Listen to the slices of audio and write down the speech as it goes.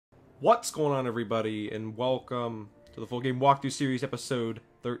What's going on, everybody, and welcome to the full game walkthrough series, episode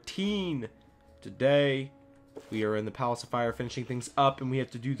 13. Today, we are in the Palace of Fire, finishing things up, and we have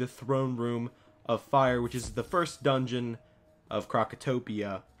to do the Throne Room of Fire, which is the first dungeon of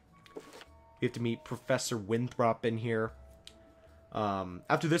Krokotopia. We have to meet Professor Winthrop in here.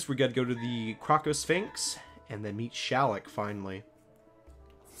 After this, we got to go to the Krokosphinx, and then meet Shalak, finally.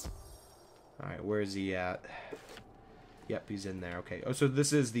 Alright, where is he at? Yep, he's in there. Okay. Oh, so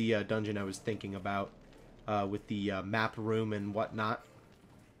this is the dungeon I was thinking about with the map room and whatnot.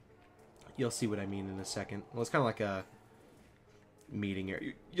 You'll see what I mean in a second. Well, it's kind of like a meeting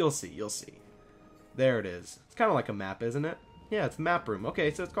area. You'll see. You'll see. There it is. It's kind of like a map, isn't it? Yeah, it's a map room.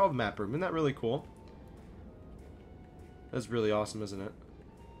 Okay, so it's called map room. Isn't that really cool? That's really awesome, isn't it?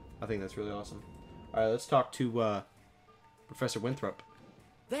 I think that's really awesome. All right, let's talk to Professor Winthrop.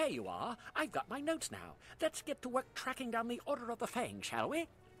 There you are. I've got my notes now. Let's get to work tracking down the Order of the Fang, shall we?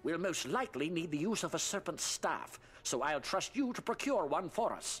 We'll most likely need the use of a serpent's staff, so I'll trust you to procure one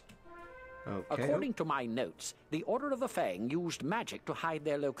for us. Okay. According to my notes, the Order of the Fang used magic to hide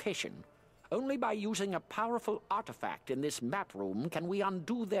their location. Only by using a powerful artifact in this map room can we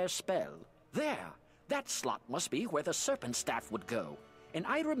undo their spell. There! That slot must be where the serpent staff would go. And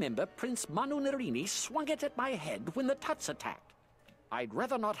I remember Prince Manu Narini swung it at my head when the Tuts attacked. I'd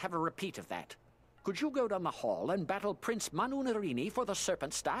rather not have a repeat of that. Could you go down the hall and battle Prince Manu Narini for the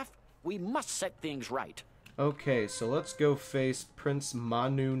serpent staff? We must set things right. Okay, so let's go face Prince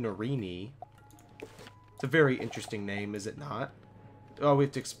Manu Narini. It's a very interesting name, is it not? Oh, we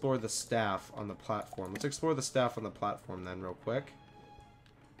have to explore the staff on the platform. Let's explore the staff on the platform then, real quick.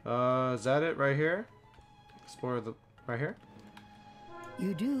 Is that it right here? Explore the... right here?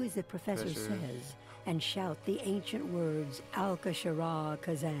 You do as the professor says, and shout the ancient words, Al-Kashara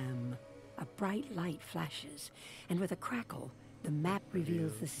Kazam. A bright light flashes, and with a crackle, the map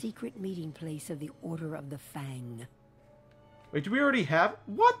reveals the secret meeting place of the Order of the Fang. Wait, do we already have...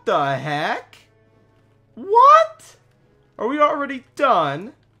 What the heck? What? Are we already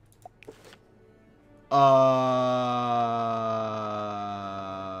done? What?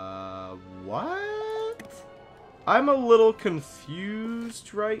 I'm a little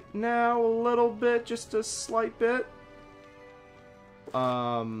confused right now, a little bit, just a slight bit.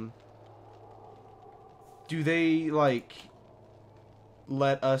 Do they, like,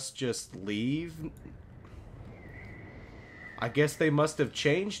 let us just leave? I guess they must have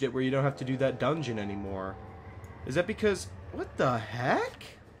changed it where you don't have to do that dungeon anymore. Is that because... What the heck?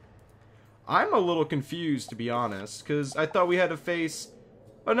 I'm a little confused, to be honest, because I thought we had to face...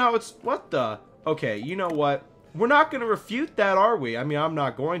 Oh, no, it's... What the... Okay, you know what? We're not going to refute that, are we? I mean, I'm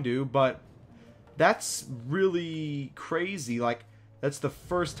not going to, but that's really crazy. Like, that's the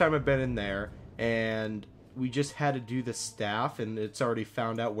first time I've been in there, and we just had to do the staff, and it's already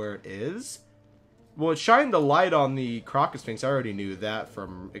found out where it is. Well, it shined the light on the Krokosphinx. I already knew that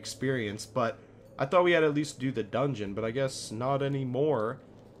from experience, but I thought we had to at least do the dungeon, but I guess not anymore.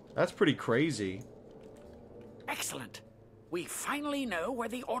 That's pretty crazy. Excellent. We finally know where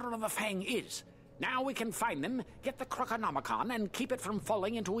the Order of the Fang is. Now we can find them, get the Krokonomicon, and keep it from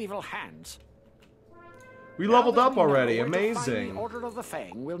falling into evil hands. We leveled up Now that we know already. where to find Amazing. the Order of the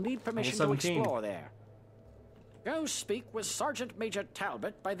Fang, we'll need permission to 17. explore there. Go speak with Sergeant Major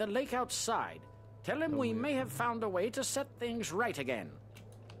Talbot by the lake outside. Tell him we may have found a way to set things right again.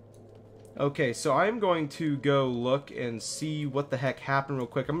 Okay, so I'm going to go look and see what the heck happened real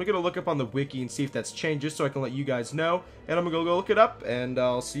quick. I'm going to look up on the wiki and see if that's changed, just so I can let you guys know. And I'm going to go look it up, and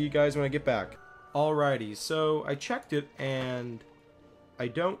I'll see you guys when I get back. Alrighty, so I checked it, and I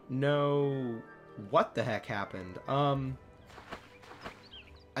don't know what the heck happened.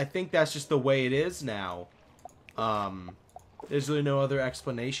 I think that's just the way it is now. There's really no other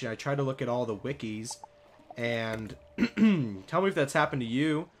explanation. I tried to look at all the wikis, and tell me if that's happened to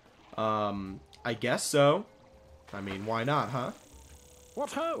you. I guess so. I mean, why not, huh?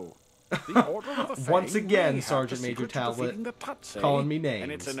 What ho? The Order of the Fang Once again, may have Sergeant the Major secret to Talbot defeating the Tuts, calling me And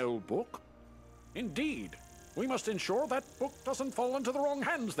names. it's an old book? Indeed. We must ensure that book doesn't fall into the wrong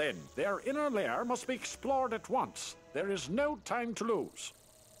hands then. Their inner lair must be explored at once. There is no time to lose.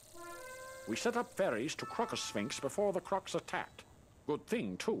 We set up ferries to Krokosphinx before the Kroks attacked. Good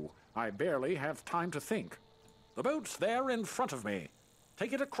thing, too. I barely have time to think. The boat's there in front of me.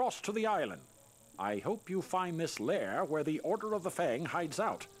 Take it across to the island. I hope you find this lair where the Order of the Fang hides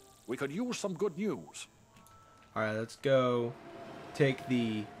out. We could use some good news. Alright, let's go take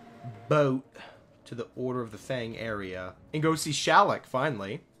the boat to the Order of the Fang area and go see Shalak,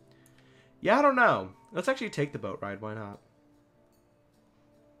 finally. Yeah, I don't know. Let's actually take the boat ride. Why not?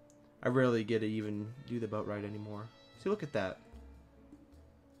 I rarely get to even do the boat ride anymore. See, look at that.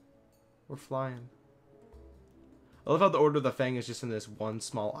 We're flying. I love how the Order of the Fang is just in this one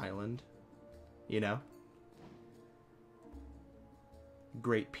small island. You know?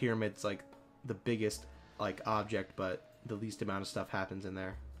 Great Pyramid's like the biggest like object, but the least amount of stuff happens in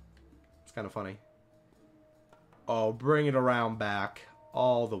there. It's kind of funny. Oh, bring it around back.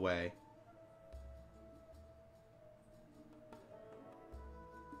 All the way.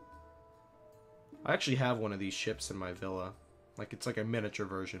 I actually have one of these ships in my villa. Like, it's like a miniature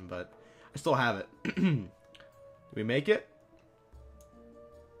version, but I still have it. Did we make it?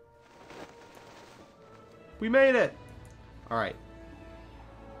 We made it! Alright.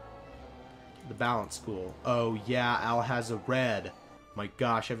 The balance school. Oh, yeah, Al has a red. My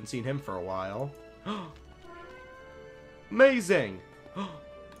gosh, I haven't seen him for a while. Amazing!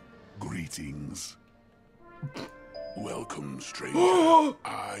 Greetings. Welcome, stranger.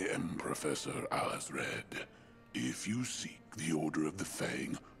 I am Professor Alazred. If you seek the Order of the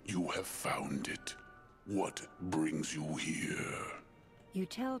Fang, you have found it. What brings you here? You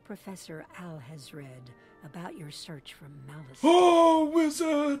tell Professor Alhazred about your search for Malice. Oh,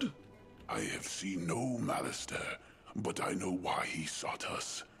 wizard! I have seen no Malister, but I know why he sought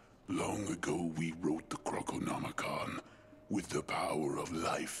us. Long ago we wrote the Croconomicon. With the power of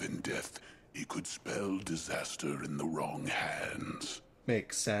life and death, he could spell disaster in the wrong hands.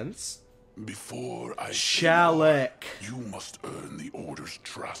 Makes sense. Before I... Shalek! You must earn the Order's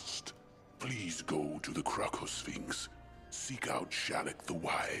trust. Please go to the Crocosphinx. Seek out Shalek the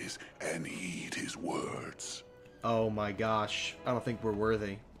Wise and heed his words. Oh my gosh. I don't think we're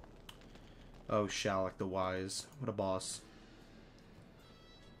worthy. Oh, Shalek the Wise. What a boss.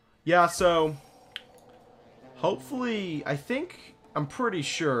 Yeah, so... hopefully, I'm pretty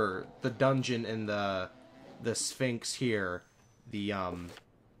sure the dungeon in the Sphinx here, the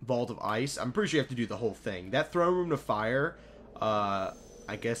Vault of Ice, I'm pretty sure you have to do the whole thing. That throne room to fire,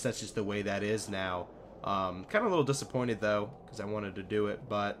 I guess that's just the way that is now. Kind of a little disappointed though, because I wanted to do it,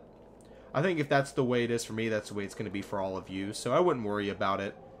 but I think if that's the way it is for me, that's the way it's going to be for all of you, so I wouldn't worry about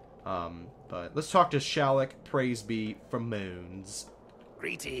it. But let's talk to Shalek, praise be, from Moons.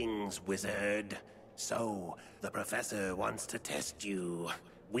 Greetings, wizard. So, the professor wants to test you.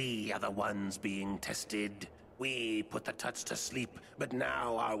 We are the ones being tested. We put the Tuts to sleep, but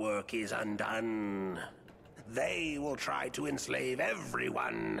now our work is undone. They will try to enslave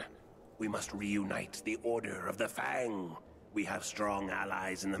everyone. We must reunite the Order of the Fang. We have strong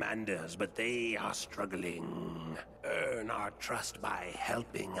allies in the Manders, but they are struggling. Earn our trust by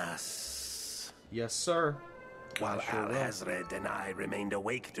helping us. Yes, sir. While sure will. Alhazred and I remained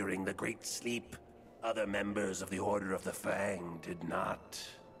awake during the Great Sleep, other members of the Order of the Fang did not.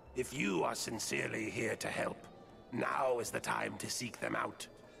 If you are sincerely here to help, now is the time to seek them out.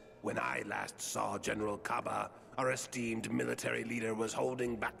 When I last saw General Kaba, our esteemed military leader was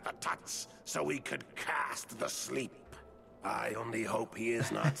holding back the Tuts so we could cast the sleep. I only hope he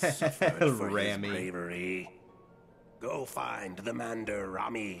is not suffered for his bravery. Go find the Mander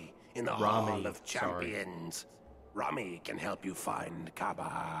Rami in the Hall of Champions. Rami can help you find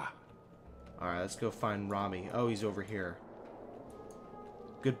Kaba. Alright, let's go find Rami. Oh, he's over here.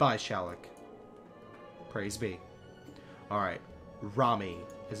 Goodbye, Shalek. Praise be. Alright, Rami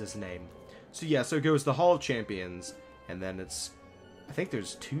is his name. So yeah, so it goes to the Hall of Champions, and then it's... I think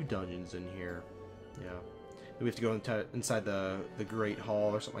there's 2 dungeons in here. Yeah. We have to go inside the Great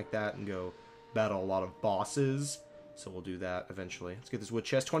Hall or something like that and go battle a lot of bosses. So we'll do that eventually. Let's get this wood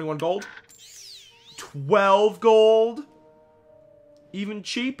chest. 21 gold. 12 gold! Even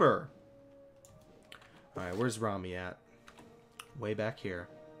cheaper. Alright, where's Rami at? Way back here.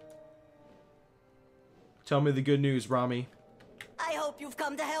 Tell me the good news, Rami. I hope you've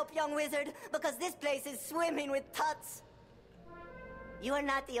come to help, young wizard, because this place is swimming with Tuts. You are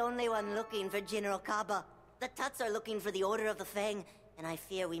not the only one looking for General Kaba. The Tuts are looking for the Order of the Fang, and I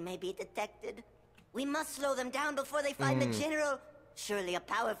fear we may be detected. We must slow them down before they find the General. Surely a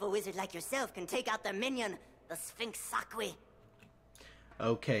powerful wizard like yourself can take out their minion, the Sphinx Sakwi.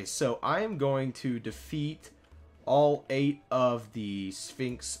 Okay, so I am going to defeat all 8 of the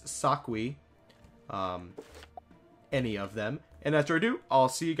Sphinx Sakwi. Any of them. And after I do, I'll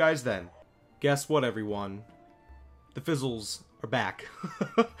see you guys then. Guess what, everyone? The Fizzles are back.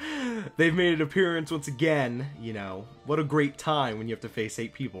 They've made an appearance once again, you know. What a great time when you have to face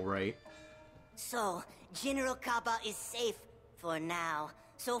 8 people, right? So, General Kaba is safe for now.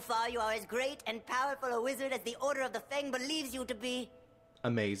 So far, you are as great and powerful a wizard as the Order of the Fang believes you to be.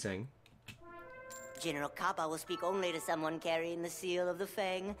 Amazing. General Kaba will speak only to someone carrying the seal of the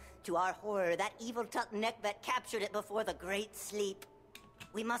Fang. To our horror, that evil Tut Neckbet captured it before the Great Sleep.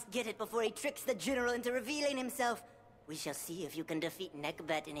 We must get it before he tricks the General into revealing himself. We shall see if you can defeat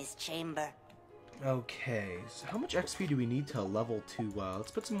Nekbet in his chamber. Okay, so how much XP do we need to level to,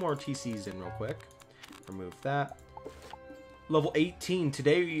 let's put some more TCs in real quick. Remove that. Level 18,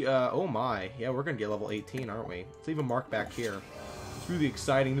 today, oh my, yeah, we're gonna get level 18, aren't we? Let's leave a mark back here. It's really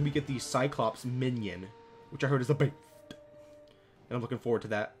exciting. Then we get the Cyclops minion, which I heard is a big, and I'm looking forward to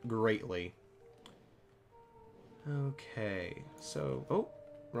that greatly. Okay, so, oh,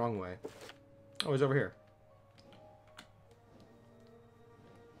 wrong way. Oh, he's over here.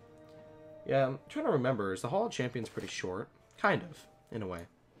 Yeah, I'm trying to remember. Is the Hall of Champions pretty short? Kind of, in a way.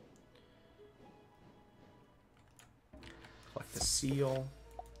 Collect the seal.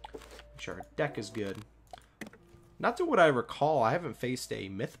 Make sure our deck is good. Not to what I recall, I haven't faced a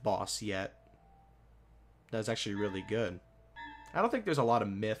myth boss yet. That's actually really good. I don't think there's a lot of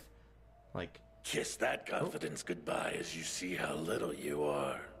myth, like... Kiss that confidence goodbye as you see how little you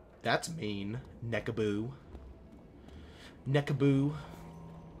are. That's mean. Neckaboo. Neckaboo.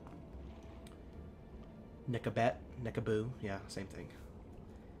 Neckabet. Neckaboo. Yeah, same thing.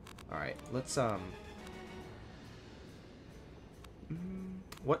 Alright, let's,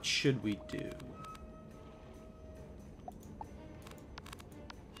 what should we do?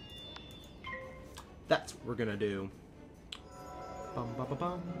 That's what we're gonna do. Bum, bum, bum,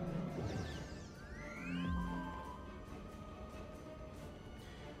 bum.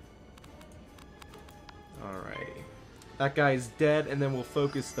 Alrighty. That guy's dead, and then we'll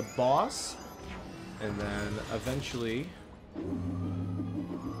focus the boss. And then eventually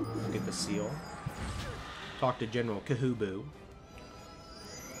we'll get the seal. Talk to General Kahubu.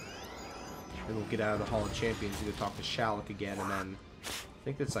 Then we'll get out of the Hall of Champions and go talk to Shalak again, and then I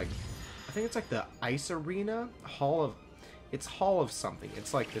think it's like the ice arena? It's Hall of something.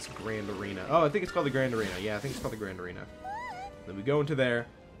 It's like this grand arena. Oh, I think it's called the Grand Arena. Yeah, I think it's called the Grand Arena. Then we go into there,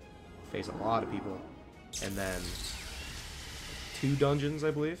 face a lot of people, and then 2 dungeons,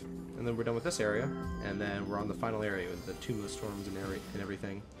 I believe. And then we're done with this area, and then we're on the final area with the Tomb of the Storms and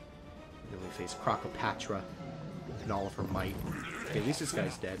everything. And then we face Crocopatra in all of her might. Okay, at least this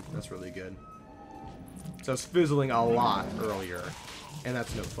guy's dead. That's really good. So I was fizzling a lot earlier, and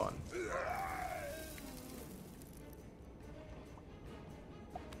that's no fun.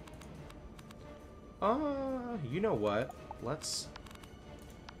 You know what? Let's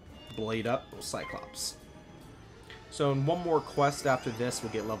blade up Cyclops. So in one more quest after this,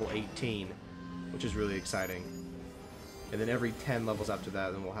 we'll get level 18, which is really exciting. And then every 10 levels after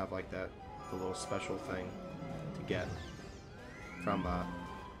that, then we'll have like the little special thing to get from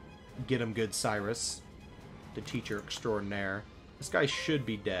Get 'em Good Cyrus, the teacher extraordinaire. This guy should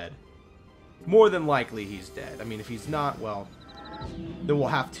be dead. More than likely he's dead. I mean, if he's not, well, then we'll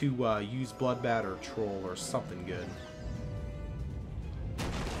have to use Bloodbat or Troll or something good.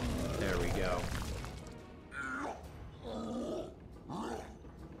 There we go.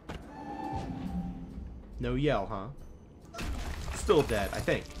 No yell, huh? Still dead, I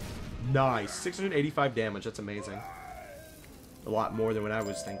think. Nice. 685 damage. That's amazing. A lot more than what I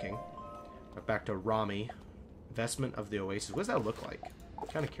was thinking. Right, back to Rami. Vestment of the Oasis. What does that look like? I'm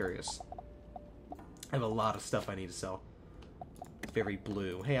kind of curious. I have a lot of stuff I need to sell. Very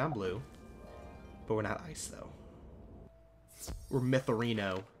blue. Hey, I'm blue. But we're not ice, though. We're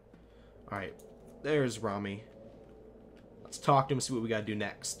Mytherino. Alright. There's Rami. Let's talk to him and see what we gotta do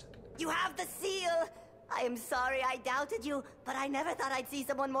next. You have the seal! I am sorry I doubted you, but I never thought I'd see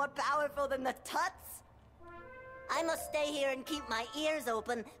someone more powerful than the Tuts. I must stay here and keep my ears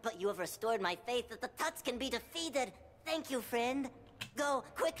open, but you have restored my faith that the Tuts can be defeated. Thank you, friend. Go,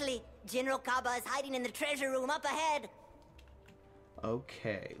 quickly. General Kaba is hiding in the treasure room up ahead.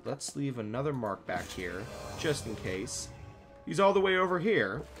 Okay, let's leave another mark back here, just in case. He's all the way over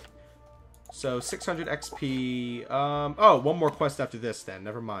here. So, 600 XP. Oh, one more quest after this then.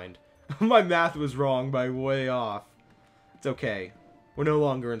 Never mind. My math was wrong by way off. It's okay. We're no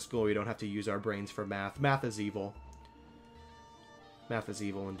longer in school. We don't have to use our brains for math. Math is evil. Math is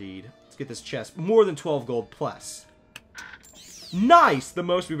evil indeed. Let's get this chest. More than 12 gold plus. Nice! The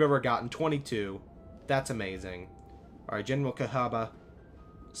most we've ever gotten. 22. That's amazing. Alright, General Kahaba.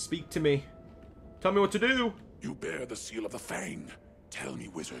 Speak to me. Tell me what to do. You bear the seal of the Fang. Tell me,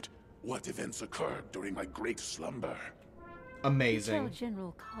 wizard, what events occurred during my great slumber? Amazing. Tell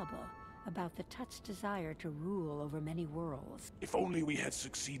General Kaba about the Tut's desire to rule over many worlds. If only we had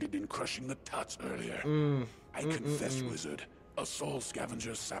succeeded in crushing the Tuts earlier. I confess, wizard, a soul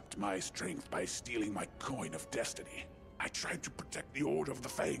scavenger sapped my strength by stealing my coin of destiny. I tried to protect the Order of the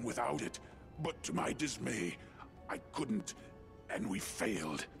Fang without it, but to my dismay, I couldn't, and we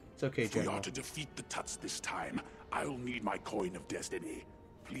failed. It's okay, If we General. are to defeat the Tuts this time, I'll need my coin of destiny.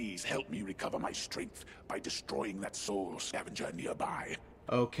 please help me recover my strength by destroying that soul scavenger nearby.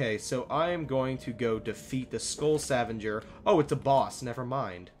 Okay, so I am going to go defeat the Skull Scavenger. Oh, it's a boss. Never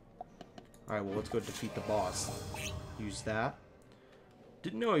mind. Alright, well, let's go defeat the boss. Use that.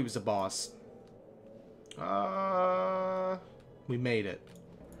 Didn't know he was a boss. We made it.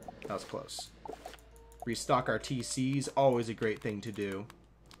 That was close. Restock our TCs. Always a great thing to do.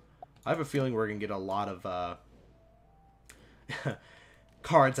 I have a feeling we're going to get a lot of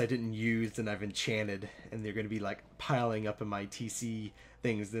cards I didn't use and I've enchanted, and they're going to be like piling up in my TC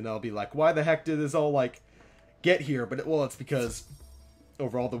things. Then I'll be like, why the heck did this all like get here? But well, it's because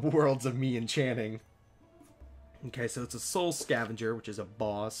over all the worlds of me enchanting. Okay, so it's a Soul Scavenger, which is a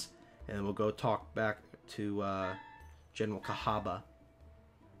boss, and then we'll go talk back to General Kahaba.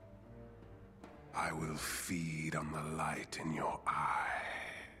 I will feed on the light in your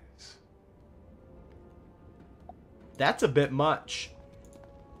eyes. That's a bit much.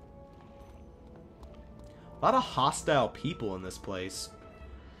 A lot of hostile people in this place.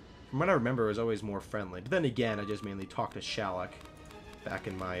 From what I remember, it was always more friendly. But then again, I just mainly talked to Shalak back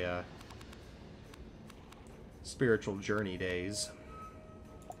in my spiritual journey days.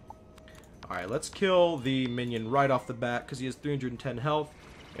 Alright, let's kill the minion right off the bat because he has 310 health,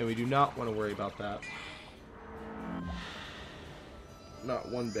 and we do not want to worry about that.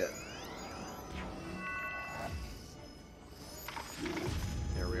 Not one bit.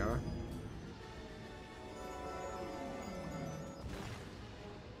 There we are.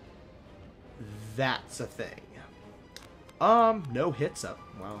 That's a thing. No hits up.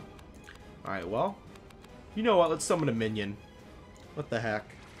 Wow. Alright, well. You know what? Let's summon a minion. What the heck?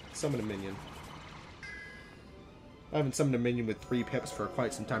 Summon a minion. I haven't summoned a minion with 3 pips for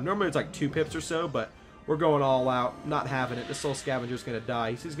quite some time. Normally it's like 2 pips or so, but we're going all out. Not having it. The Soul Scavenger's gonna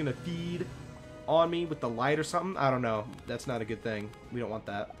die. He's gonna feed on me with the light or something. I don't know. That's not a good thing. We don't want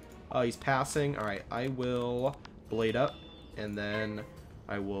that. Oh, he's passing. Alright, I will blade up, and then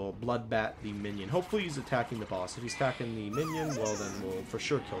I will bloodbat the minion. Hopefully he's attacking the boss. If he's attacking the minion, well then we'll for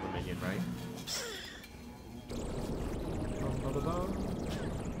sure kill the minion, right?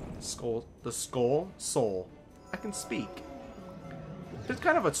 Skull. The skull? Soul. I can speak. It's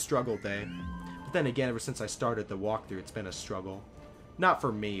kind of a struggle day. But then again, ever since I started the walkthrough, it's been a struggle. Not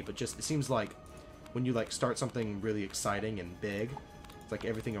for me, but just, it seems like when you like start something really exciting and big, it's like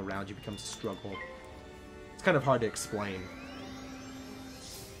everything around you becomes a struggle. It's kind of hard to explain.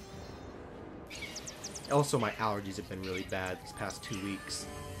 Also, my allergies have been really bad these past 2 weeks.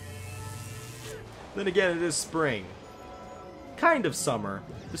 Then again, it is spring. Kind of summer.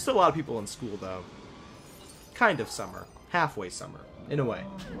 There's still a lot of people in school, though. Kind of summer. Halfway summer. In a way.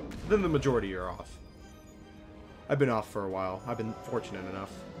 Then the majority are off. I've been off for a while. I've been fortunate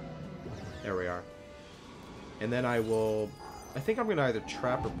enough. There we are. And then I will... I think I'm going to either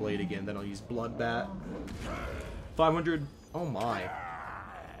trap or blade again. Then I'll use Bloodbat. 500... Oh my.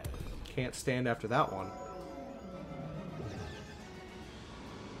 Can't stand after that one.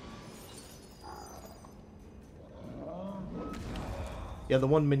 Yeah, the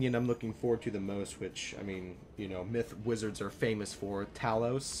one minion I'm looking forward to the most, which, I mean, you know, myth wizards are famous for,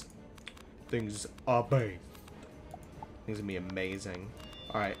 Talos. Things are big. Things gonna be amazing.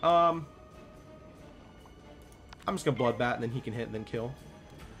 Alright, I'm just gonna Bloodbat, and then he can hit and then kill.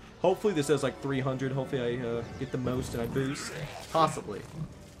 Hopefully this does like 300. Hopefully I get the most and I boost. Possibly.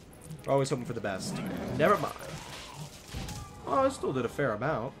 We're always hoping for the best. Never mind. Oh, I still did a fair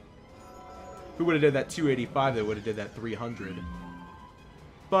amount. If we would have did that 285, they would have did that 300.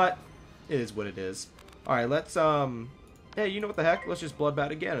 But it is what it is. Alright, let's, hey, you know what the heck? Let's just Bloodbat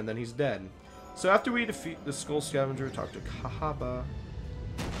again, and then he's dead. So after we defeat the Skull Scavenger, talk to Kahaba.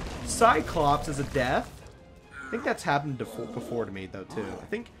 Cyclops is a death? I think that's happened before to me, though, too. I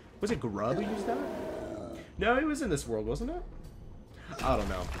think, was it Grub who used that? No, he was in this world, wasn't it? I don't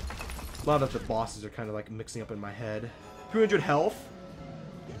know. A lot of the bosses are kind of like mixing up in my head. 300 health.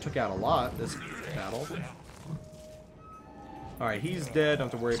 Took out a lot this battle. Alright, he's dead. Don't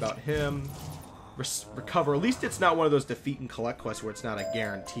have to worry about him. Recover. At least it's not one of those defeat and collect quests where it's not a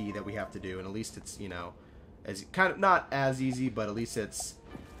guarantee that we have to do. And at least it's, you know, as kind of not as easy, but at least it's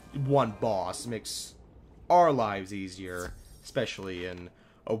one boss. It makes our lives easier, especially in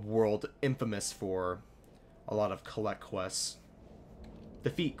a world infamous for a lot of collect quests.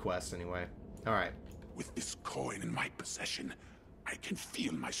 Defeat quests, anyway. Alright. With this coin in my possession, I can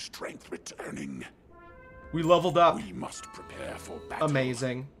feel my strength returning. We leveled up. We must prepare for battle.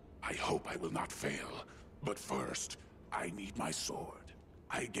 Amazing. I hope I will not fail. But first, I need my sword.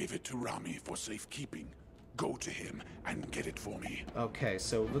 I gave it to Rami for safekeeping. Go to him and get it for me. Okay,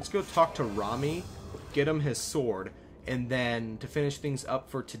 so let's go talk to Rami. Get him his sword. And then to finish things up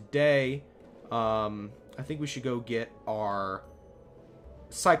for today, I think we should go get our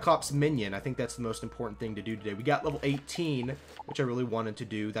Cyclops minion. I think that's the most important thing to do today. We got level 18, which I really wanted to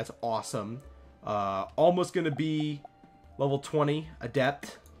do. That's awesome. Almost going to be level 20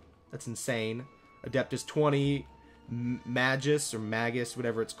 Adept. That's insane. Adept is 20. Magus, or Magus,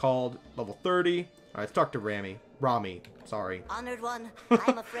 whatever it's called, level 30. Alright, let's talk to Rami. Sorry. Honored one,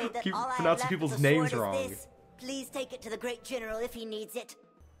 I'm afraid that Keep all I have pronouncing left people's of the names sword is wrong. this. Please take it to the great general if he needs it.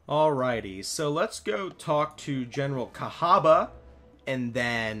 Alrighty, so let's go talk to General Kahaba, and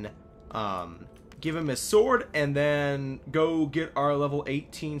then give him his sword, and then go get our level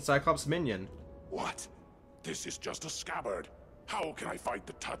 18 Cyclops minion. What? This is just a scabbard. How can I fight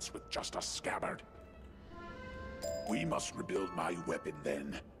the Tuts with just a scabbard? We must rebuild my weapon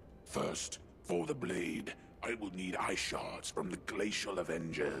then. First, for the blade, I will need eye shards from the Glacial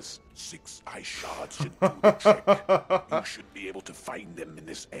Avengers. 6 eye shards should do the trick. You should be able to find them in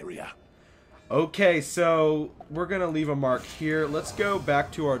this area. Okay, so we're gonna leave a mark here. Let's go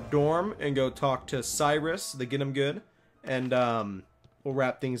back to our dorm and go talk to Cyrus, the Get 'em Good, and we'll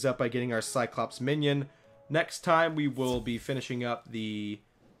wrap things up by getting our Cyclops minion. Next time we will be finishing up the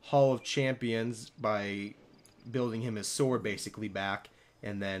Hall of Champions by building him his sword basically back,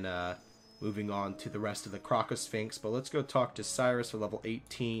 and then moving on to the rest of the Crocosphinx. But let's go talk to Cyrus for level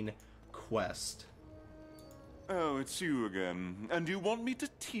 18 quest. Oh, it's you again. And you want me to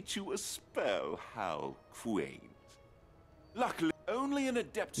teach you a spell? How quaint. Luckily, only an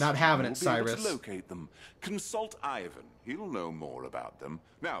adept Not having it, will be able Cyrus. to locate them. Consult Ivan. He'll know more about them.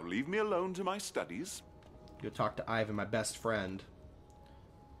 Now, leave me alone to my studies. Go talk to Ivan, my best friend.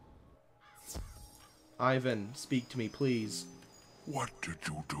 Ivan, speak to me, please. What did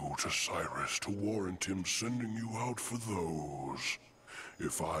you do to Cyrus to warrant him sending you out for those?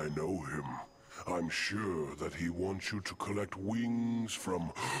 If I know him, I'm sure that he wants you to collect wings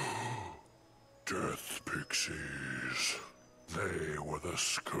from death pixies. They were the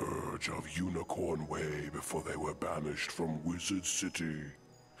scourge of Unicorn Way before they were banished from Wizard City.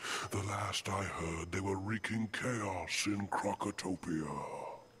 The last I heard, they were wreaking chaos in Crocotopia.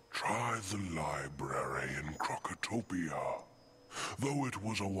 Try the library in Crocotopia. Though it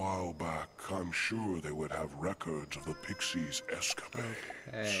was a while back, I'm sure they would have records of the pixies' escapades.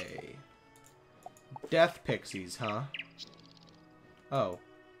 Hey. Death pixies, huh? Oh.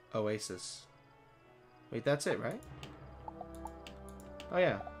 Oasis. Wait, that's it, right? Oh,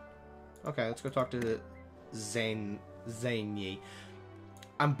 yeah. Okay, let's go talk to Zany.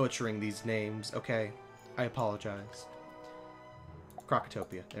 I'm butchering these names, okay? I apologize.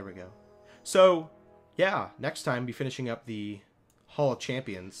 Crocotopia. There we go. So, yeah, next time be finishing up the Hall of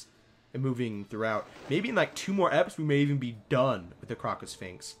Champions and moving throughout. Maybe in like 2 more episodes we may even be done with the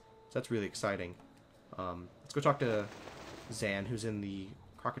Crocosphinx. So that's really exciting. Let's go talk to Zan, who's in the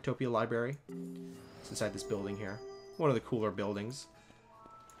Crocotopia library. It's inside this building here. One of the cooler buildings.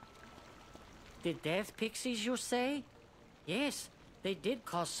 The death pixies, you say? Yes, they did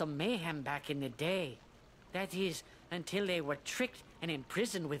cause some mayhem back in the day. That is, until they were tricked and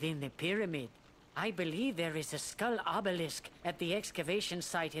imprisoned within the pyramid. I believe there is a skull obelisk at the excavation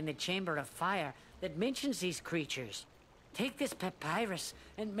site in the Chamber of Fire that mentions these creatures. Take this papyrus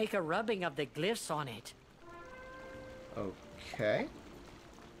and make a rubbing of the glyphs on it. Okay.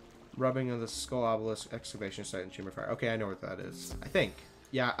 Rubbing of the skull obelisk excavation site in Chamber of Fire. Okay, I know what that is. I think.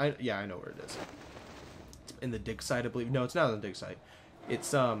 Yeah, I know where it is. It's in the dig site, I believe. No, it's not in the dig site.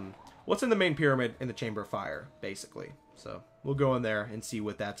 It's what's in the main pyramid in the Chamber of Fire, basically. So we'll go in there and see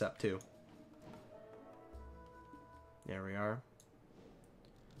what that's up to. There we are.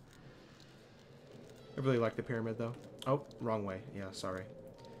 I really like the pyramid, though. Oh, wrong way. Yeah, sorry.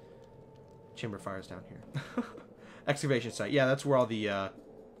 Chamber of Fire is down here. Excavation site. Yeah, that's where all the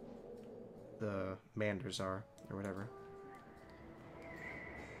manders are, or whatever.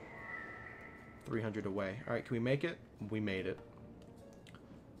 300 away. Alright, can we make it? We made it.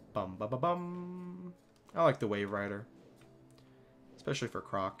 Bum ba ba bum. I like the Wave Rider. Especially for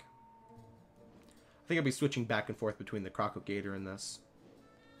Croc. I think I'll be switching back and forth between the Crocogator and this.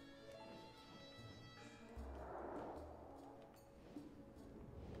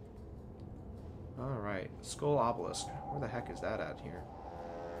 Alright, Skull Obelisk. Where the heck is that at here?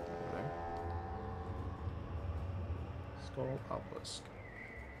 Over there. Skull Obelisk.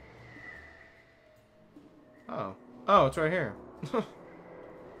 Oh. Oh, it's right here.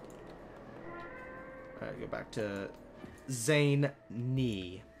 Alright, go back to Zane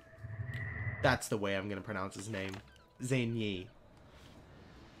Ni. That's the way I'm going to pronounce his name. Zane Yi.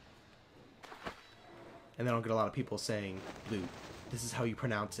 And then I'll get a lot of people saying, Luke, this is how you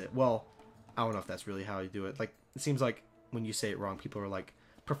pronounce it. Well, I don't know if that's really how you do it. Like, It seems like when you say it wrong, people are like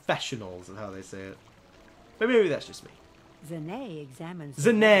professionals in how they say it. But maybe that's just me. Zene examines...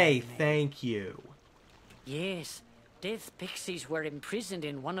 Zene, thank you. Yes, death pixies were imprisoned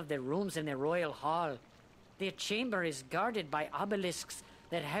in one of the rooms in the royal hall. Their chamber is guarded by obelisks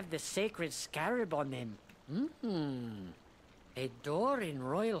that have the sacred scarab on them. A door in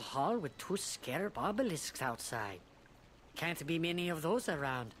royal hall with 2 scarab obelisks outside. Can't be many of those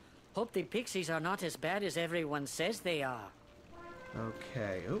around. Hope the pixies are not as bad as everyone says they are.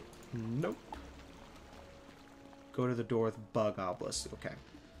 Okay. Oh, nope. Go to the door with bug obelisk. Okay.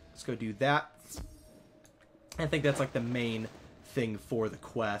 Let's go do that. I think that's like the main thing for the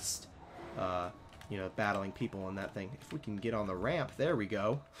quest. You know, battling people and that thing. If we can get on the ramp, there we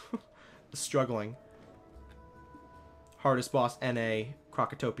go. Struggling. Hardest boss, NA,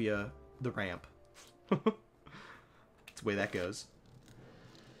 Crocotopia, the ramp. That's the way that goes.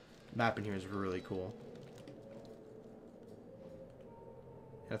 Map in here is really cool.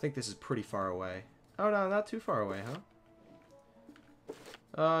 And I think this is pretty far away. Oh no, not too far away,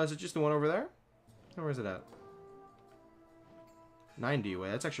 huh? Is it just the one over there? Or where is it at? 90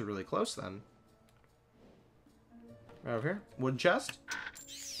 away. That's actually really close then. Right over here. Wooden chest.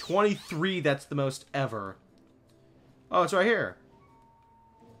 23, that's the most ever. Oh, it's right here.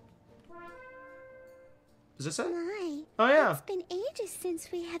 Does it say? My, oh, yeah. It's been ages since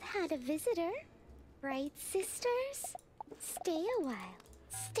we have had a visitor. Right, sisters? Stay a while.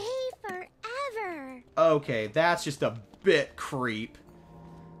 Stay forever. Okay, that's just a bit creep.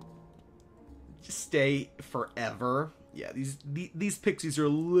 Just stay forever. Yeah, these pixies are a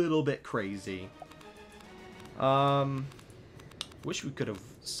little bit crazy. Wish we could have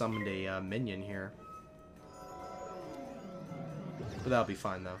summoned a minion here. But that'll be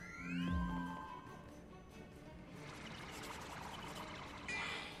fine, though.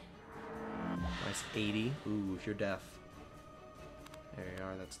 Nice 80. Ooh, if you're deaf. There you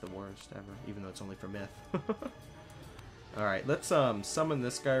are, that's the worst ever. Even though it's only for myth. Alright, let's summon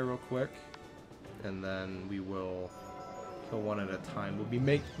this guy real quick. And then we will kill one at a time. Would be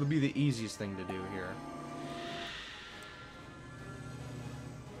the easiest thing to do here.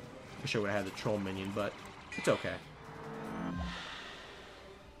 Wish I would have had the troll minion, but it's okay.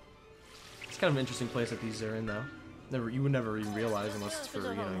 It's kind of an interesting place that these are in, though. You would never even realize unless it's for,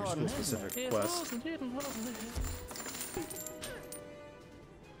 you know, your school-specific quest.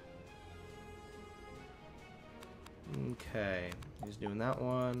 Okay, he's doing that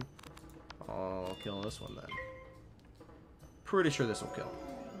one. I'll kill this one then. Pretty sure this will kill.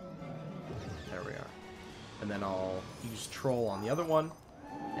 There we are. And then I'll use troll on the other one.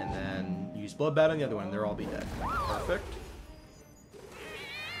 And then use bloodbath on the other one, and they'll all be dead. Perfect.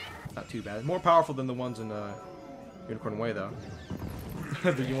 Not too bad. More powerful than the ones in Unicorn Way, though.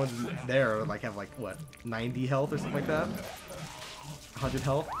 The ones there like have like what, 90 health or something like that. 100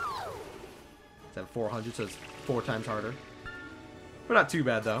 health. It's at 400, so it's 4 times harder. But not too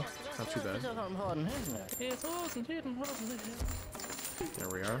bad though. Not too bad. There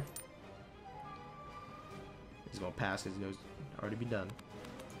we are. He's gonna pass because he knows already be done.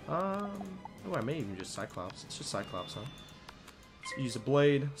 Oh, I may even just Cyclops. It's just Cyclops, huh? Let's use a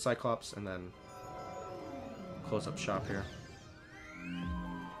blade, Cyclops, and then close up shop here.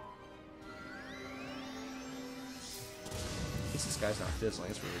 At least this guy's not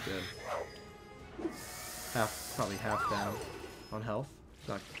fizzling. It's really good. Probably half down on health.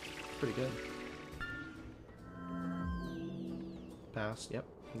 Not pretty good. Pass. Yep.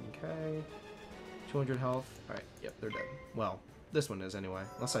 Okay. 200 health. All right. Yep. They're dead. Well. This one is, anyway.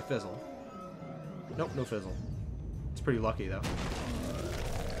 Unless I fizzle. Nope, no fizzle. It's pretty lucky, though.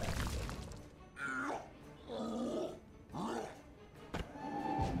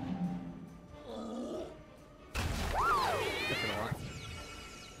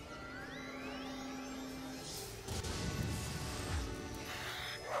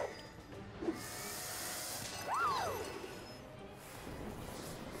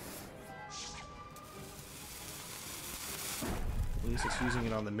 At least it's using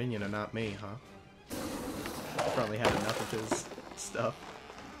it on the minion and not me, huh? Probably had enough of his stuff.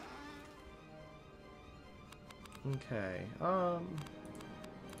 Okay,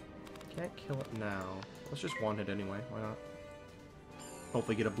 can't kill it now. Let's just one hit anyway, why not?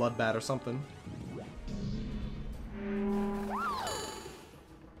 Hopefully get a bloodbath or something.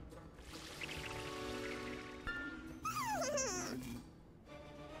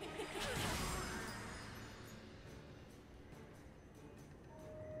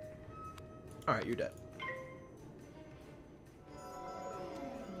 Alright, you're dead.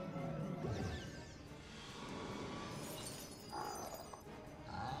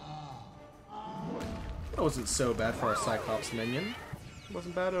 That wasn't so bad for our Cyclops minion. It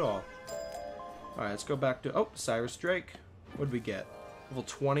wasn't bad at all. Alright, let's go back to... Oh, Cyrus Drake. What did we get? Level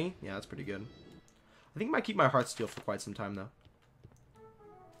 20? Yeah, that's pretty good. I think I might keep my Heartsteel for quite some time, though.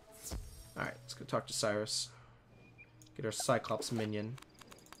 Alright, let's go talk to Cyrus. Get our Cyclops minion.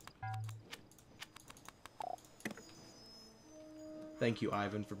 Thank you,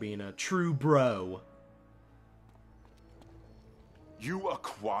 Ivan, for being a true bro. You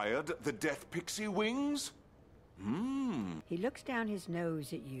acquired the Death Pixie wings? He looks down his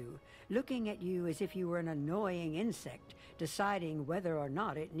nose at you, looking at you as if you were an annoying insect, deciding whether or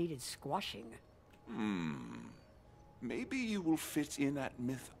not it needed squashing. Maybe you will fit in at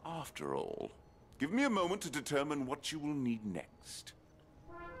Myth after all. Give me a moment to determine what you will need next.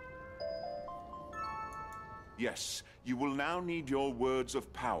 Yes, you will now need your words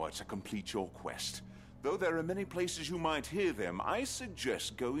of power to complete your quest. Though there are many places you might hear them, I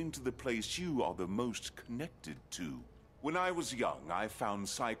suggest going to the place you are the most connected to. When I was young, I found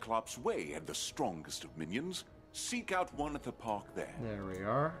Cyclops Way had the strongest of minions. Seek out one at the park there. There we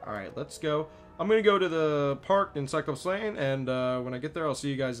are. Alright, let's go. I'm going to go to the park in Cyclops Lane, and when I get there, I'll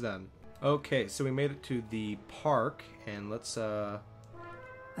see you guys then. Okay, so we made it to the park, and let's, A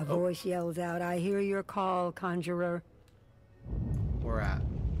voice yells out, "I hear your call, conjurer." We're at.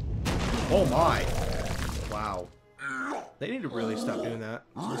 Oh my! Wow. They need to really stop doing that.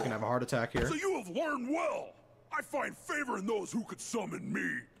 Someone's gonna have a heart attack here. So you have learned well. I find favor in those who could summon me.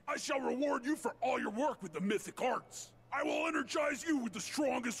 I shall reward you for all your work with the mythic arts. I will energize you with the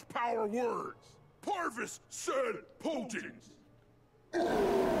strongest power words. Parvis said potent.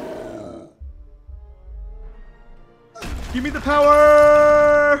 Give me the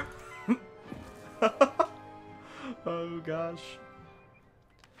power! Oh gosh.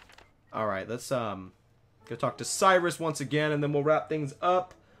 Alright, let's go talk to Cyrus once again, and then we'll wrap things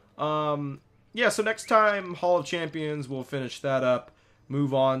up. Yeah, so next time, Hall of Champions, we'll finish that up.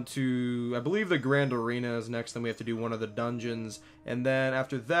 Move on to, I believe the Grand Arena is next, then we have to do one of the dungeons. And then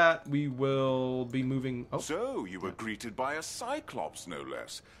after that, we will be moving... Oh. So, you were greeted by a Cyclops, no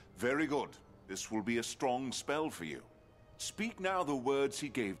less. Very good. This will be a strong spell for you. Speak now the words he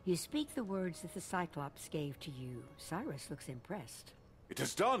gave. You speak the words that the Cyclops gave to you. Cyrus looks impressed. It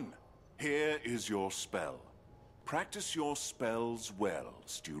is done. Here is your spell. Practice your spells well,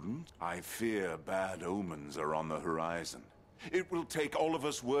 student. I fear bad omens are on the horizon. It will take all of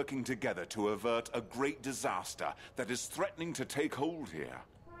us working together to avert a great disaster that is threatening to take hold here.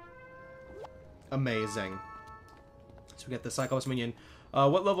 Amazing. So we got the Cyclops minion.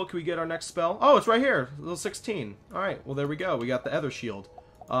 What level can we get our next spell? Oh, it's right here. Level 16. Alright, well there we go. We got the Ether Shield.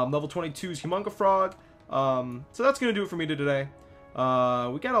 Level 22 is Humunga Frog. So that's going to do it for me today.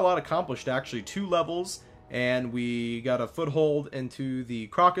 We got a lot accomplished, actually. 2 levels, and we got a foothold into the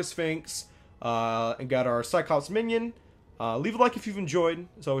Crocus Sphinx, and got our Cyclops minion. Leave a like if you've enjoyed.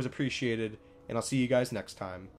 It's always appreciated, and I'll see you guys next time.